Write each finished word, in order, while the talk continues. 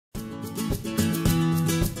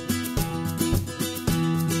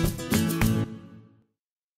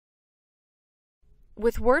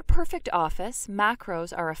With WordPerfect Office,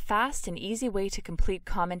 macros are a fast and easy way to complete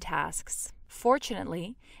common tasks.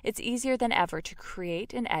 Fortunately, it's easier than ever to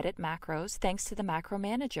create and edit macros thanks to the Macro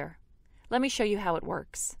Manager. Let me show you how it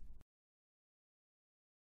works.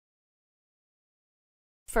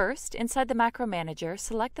 First, inside the Macro Manager,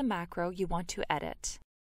 select the macro you want to edit.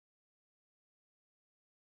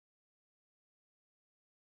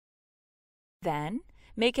 Then,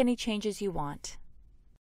 make any changes you want.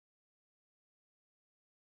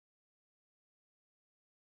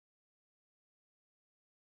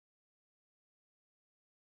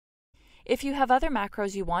 If you have other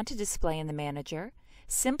macros you want to display in the manager,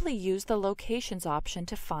 simply use the Locations option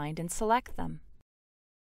to find and select them.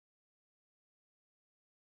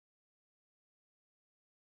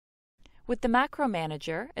 With the Macro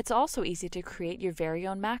Manager, it's also easy to create your very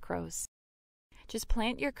own macros. Just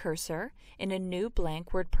plant your cursor in a new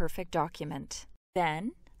blank WordPerfect document.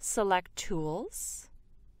 Then, select Tools,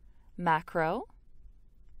 Macro.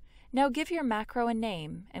 Now give your macro a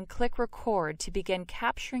name and click Record to begin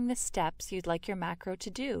capturing the steps you'd like your macro to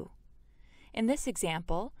do. In this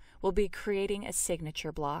example, we'll be creating a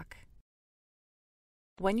signature block.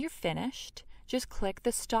 When you're finished, just click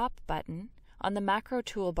the Stop button on the macro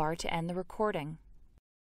toolbar to end the recording.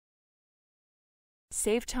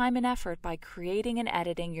 Save time and effort by creating and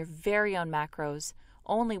editing your very own macros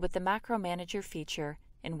only with the Macro Manager feature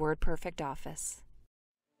in WordPerfect Office.